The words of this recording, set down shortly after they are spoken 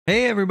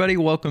Hey everybody,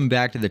 welcome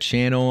back to the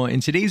channel.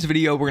 In today's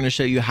video, we're going to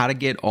show you how to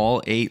get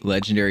all 8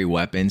 legendary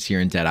weapons here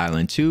in Dead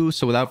Island 2.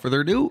 So without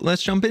further ado,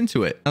 let's jump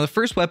into it. Now the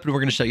first weapon we're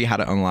going to show you how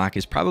to unlock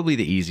is probably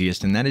the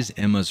easiest, and that is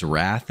Emma's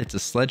Wrath. It's a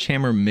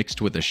sledgehammer mixed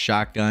with a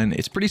shotgun.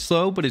 It's pretty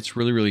slow, but it's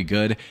really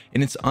good,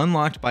 and it's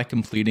unlocked by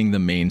completing the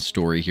main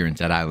story here in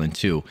Dead Island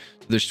 2.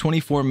 There's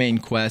 24 main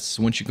quests.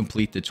 Once you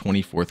complete the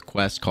 24th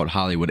quest called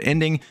Hollywood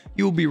Ending,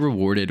 you will be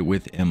rewarded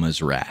with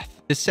Emma's Wrath.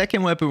 The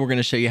second weapon we're going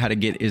to show you how to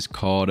get is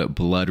called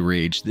Blood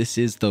Rage. This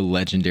is the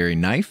legendary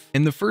knife.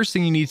 And the first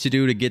thing you need to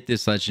do to get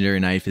this legendary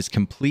knife is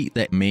complete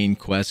that main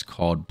quest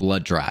called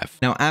Blood Drive.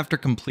 Now, after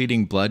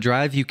completing Blood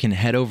Drive, you can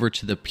head over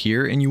to the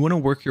pier and you want to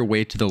work your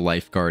way to the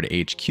Lifeguard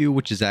HQ,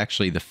 which is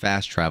actually the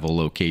fast travel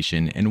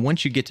location. And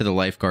once you get to the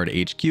Lifeguard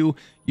HQ,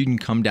 you can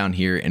come down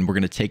here and we're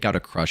going to take out a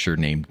crusher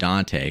named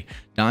Dante.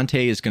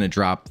 Dante is going to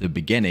drop the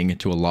beginning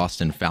to a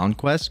lost and found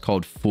quest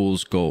called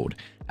Fool's Gold.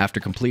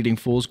 After completing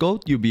Fool's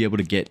Gold, you'll be able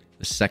to get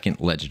the second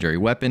legendary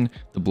weapon,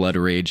 the Blood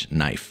Rage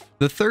knife.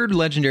 The third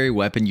legendary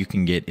weapon you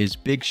can get is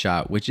Big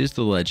Shot, which is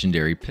the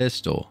legendary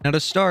pistol. Now to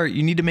start,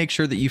 you need to make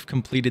sure that you've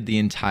completed the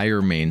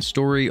entire main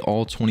story,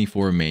 all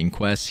 24 main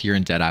quests here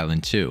in Dead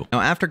Island 2. Now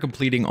after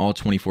completing all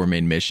 24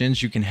 main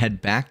missions, you can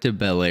head back to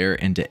Bel Air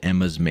and to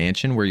Emma's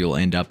mansion, where you'll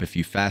end up if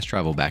you fast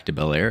travel back to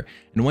Bel Air.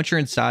 And once you're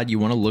inside, you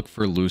want to look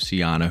for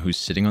Luciana, who's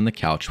sitting on the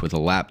couch with a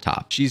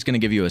laptop. She's going to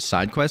give you a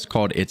side quest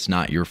called It's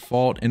Not Your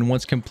Fault, and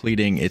once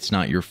completing It's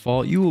Not Your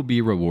Fault, you will be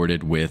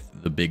rewarded with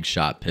the Big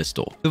Shot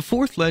pistol. The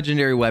fourth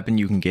legendary weapon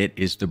you can get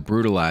is the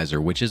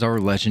Brutalizer, which is our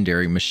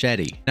legendary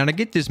machete. Now to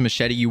get this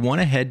machete, you want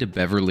to head to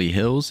Beverly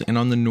Hills, and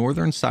on the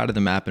northern side of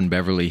the map in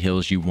Beverly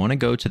Hills, you want to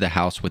go to the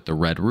house with the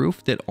red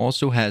roof that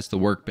also has the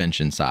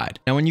workbench inside.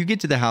 Now when you get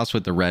to the house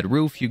with the red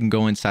roof, you can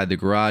go inside the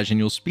garage and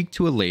you'll speak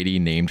to a lady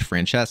named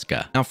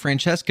Francesca. Now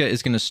Francesca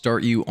is going to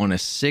start you on a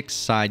 6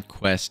 side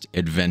quest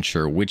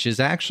adventure, which is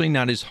actually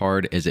not as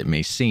hard as it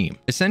may seem.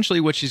 Essentially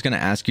what she's going to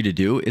ask you to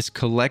do is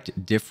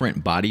collect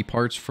different body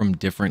parts from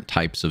different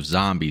types of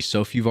zombies.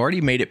 So if you've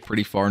already made it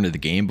pretty far into the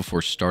game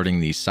before starting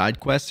these side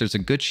quests, there's a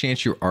good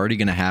chance you're already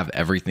going to have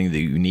everything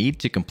that you need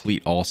to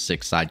complete all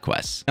 6 side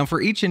quests. Now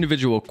for each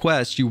individual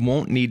quest, you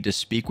won't need to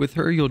speak with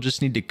her. You'll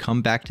just need to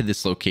come back to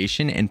this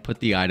location and put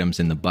the items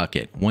in the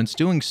bucket. Once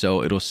doing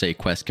so, it'll say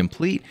quest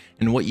complete,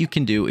 and what you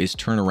can do is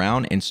turn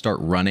around and start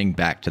running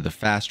back to the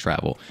fast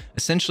travel.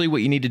 Essentially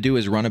what you need to do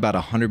is run about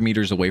 100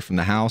 meters away from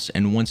the house,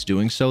 and once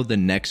doing so, the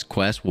next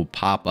quest will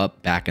pop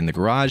up back in the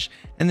garage,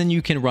 and then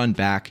you can run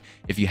back.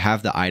 If you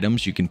have the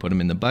items, you can put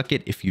them in the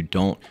bucket. If you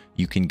don't,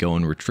 you can go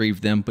and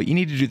retrieve them, but you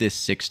need to do this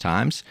 6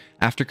 times.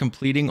 After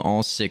completing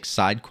all 6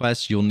 side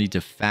quests, you'll need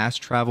to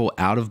fast travel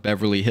out of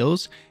Beverly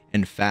Hills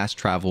and fast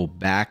travel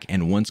back,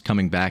 and once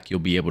coming back, you'll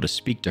be able to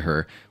speak to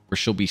her, where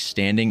she'll be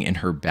standing in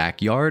her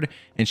backyard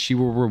and she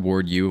will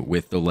reward you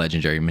with the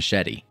legendary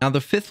machete. Now the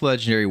 5th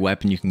legendary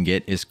weapon you can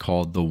get is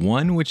called the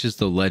One, which is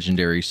the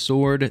legendary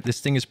sword. This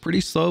thing is pretty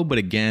slow, but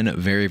again,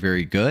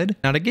 very good.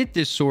 Now to get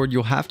this sword,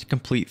 you'll have to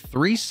complete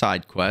 3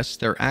 side quests.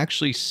 They're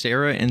actually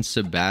Sarah and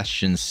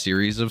Sebastian's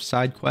series of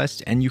side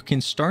quests, and you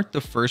can start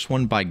the first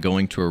one by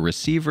going to a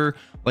receiver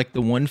like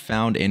the one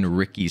found in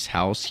Ricky's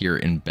house here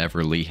in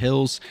Beverly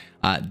Hills.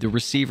 The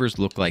receivers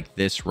look like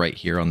this right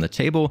here on the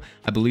table.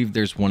 I believe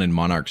there's one in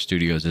Monarch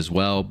Studios as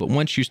well, but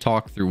once you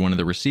talk through one of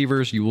the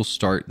receivers, you will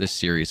start the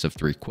series of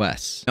 3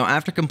 quests. Now,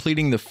 after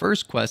completing the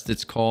first quest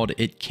that's called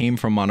It Came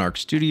from Monarch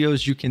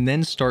Studios, you can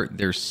then start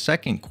their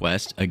second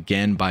quest,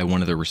 again by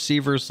one of the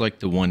receivers like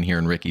the one here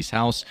in Ricky's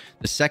house.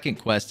 The second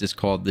quest is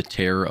called The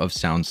Terror of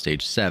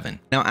Soundstage 7.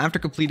 Now, after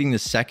completing the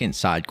second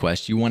side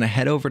quest, you want to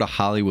head over to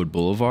Hollywood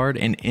Boulevard,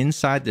 and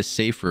inside the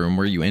safe room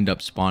where you end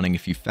up spawning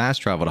if you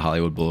fast travel to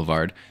Hollywood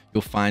Boulevard,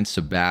 you'll find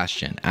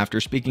Sebastian.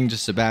 After speaking to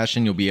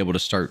Sebastian, you'll be able to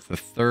start the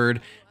third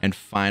and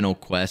final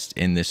quest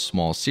in this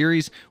small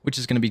series, which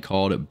is going to be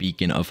called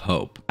Beacon of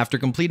Hope. After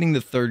completing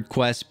the third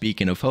quest,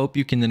 Beacon of Hope,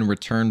 you can then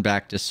return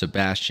back to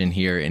Sebastian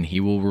here and he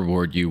will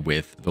reward you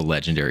with the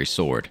legendary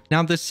sword.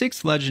 Now the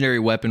 6th legendary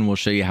weapon we'll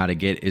show you how to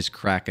get is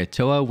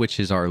Krakatoa, which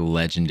is our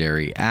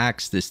legendary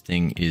axe. This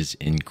thing is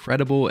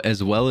incredible,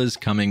 as well as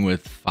coming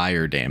with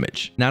fire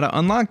damage. Now to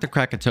unlock the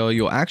Krakatoa,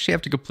 you'll actually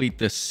have to complete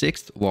the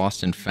 6th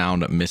lost and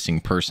found missing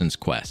persons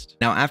quest.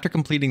 Now after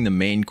completing the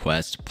main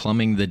quest,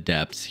 Plumbing the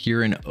Depths,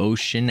 here in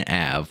Ocean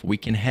Ave, we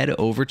can head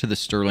over to the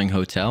Sterling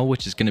Hotel,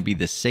 which is going to be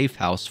the safe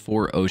house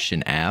for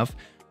Ocean Ave.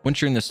 Once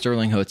you're in the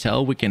Sterling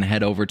Hotel, we can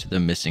head over to the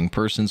missing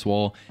persons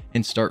wall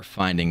and start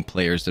finding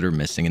players that are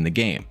missing in the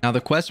game. Now the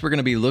quest we're going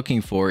to be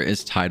looking for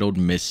is titled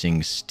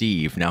Missing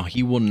Steve. Now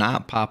he will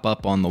not pop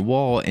up on the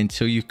wall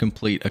until you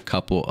complete a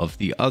couple of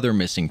the other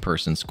missing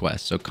persons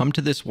quests. So come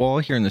to this wall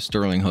here in the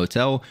Sterling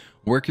Hotel,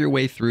 work your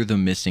way through the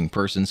missing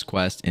persons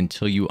quest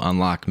until you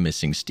unlock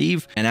Missing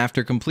Steve, and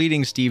after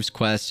completing Steve's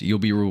quest, you'll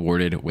be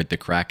rewarded with the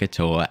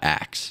Krakatoa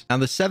axe. Now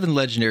the 7th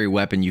legendary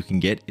weapon you can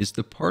get is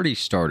the Party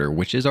Starter,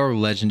 which is our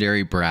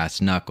legendary brass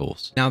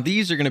knuckles. Now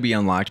these are going to be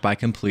unlocked by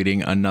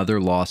completing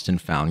another lost Lost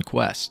and Found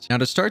quest. Now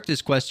to start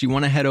this quest, you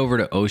want to head over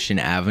to Ocean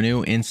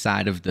Avenue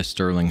inside of the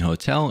Sterling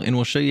Hotel, and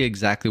we'll show you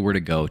exactly where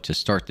to go to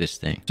start this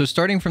thing. So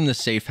starting from the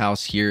safe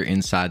house here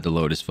inside the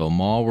Lotusville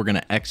Mall, we're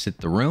going to exit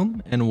the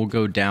room and we'll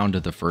go down to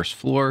the first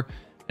floor.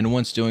 And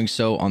once doing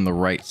so, on the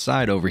right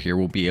side over here,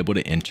 we'll be able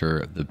to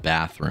enter the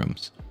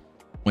bathrooms.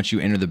 Once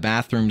you enter the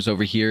bathrooms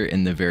over here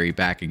in the very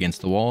back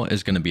against the wall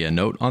is going to be a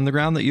note on the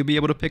ground that you'll be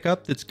able to pick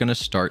up that's going to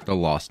start the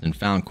Lost and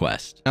Found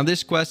quest. Now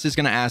this quest is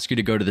going to ask you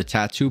to go to the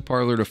tattoo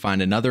parlor to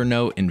find another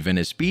note in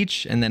Venice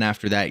Beach, and then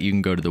after that you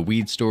can go to the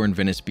weed store in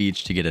Venice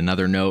Beach to get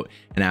another note,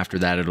 and after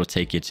that it'll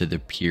take you to the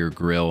Pier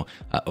Grill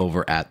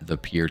over at the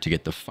pier to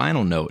get the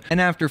final note.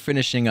 And after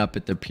finishing up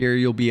at the pier,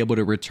 you'll be able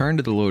to return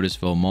to the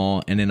Lotusville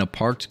Mall, and in a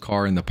parked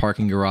car in the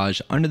parking garage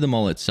under the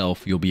mall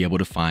itself, you'll be able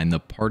to find the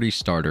party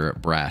starter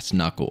brass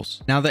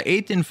knuckles. Now the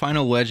 8th and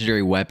final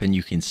legendary weapon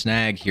you can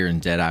snag here in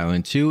Dead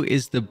Island 2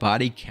 is the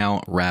body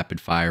count rapid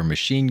fire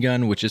machine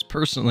gun, which is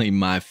personally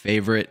my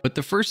favorite. But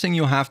the first thing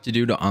you'll have to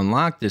do to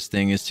unlock this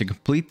thing is to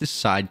complete the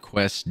side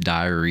quest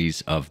Diaries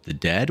of the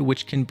Dead,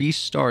 which can be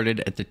started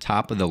at the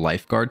top of the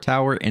lifeguard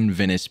tower in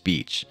Venice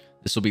Beach.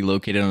 This will be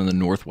located on the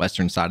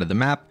northwestern side of the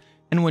map,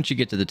 and once you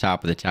get to the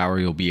top of the tower,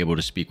 you'll be able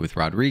to speak with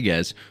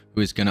Rodriguez,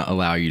 who is going to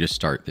allow you to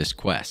start this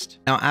quest.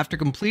 Now, after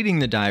completing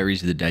the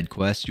Diaries of the Dead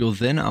quest, you'll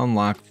then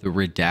unlock the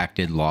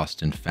Redacted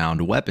Lost and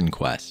Found weapon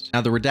quest.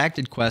 Now, the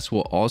Redacted quest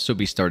will also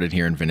be started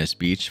here in Venice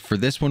Beach. For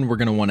this one, we're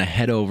going to want to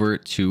head over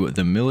to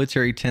the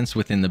military tents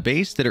within the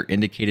base that are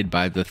indicated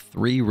by the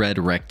 3 red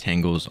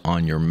rectangles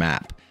on your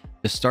map.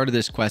 The start of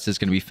this quest is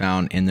going to be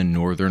found in the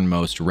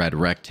northernmost red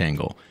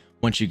rectangle.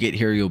 Once you get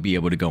here, you'll be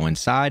able to go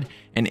inside,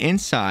 and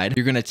inside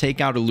you're going to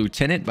take out a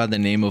lieutenant by the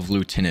name of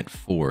Lieutenant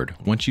Ford.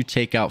 Once you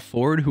take out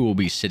Ford, who will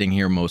be sitting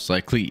here most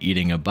likely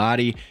eating a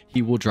body,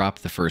 he will drop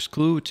the first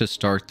clue to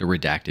start the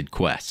Redacted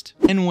quest.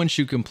 And once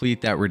you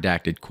complete that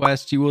Redacted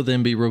quest, you will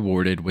then be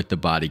rewarded with the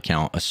body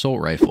count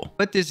assault rifle.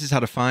 But this is how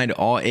to find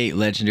all 8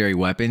 legendary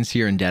weapons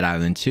here in Dead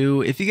Island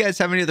 2. If you guys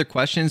have any other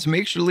questions,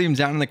 make sure to leave them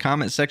down in the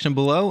comment section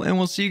below, and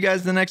we'll see you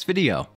guys in the next video.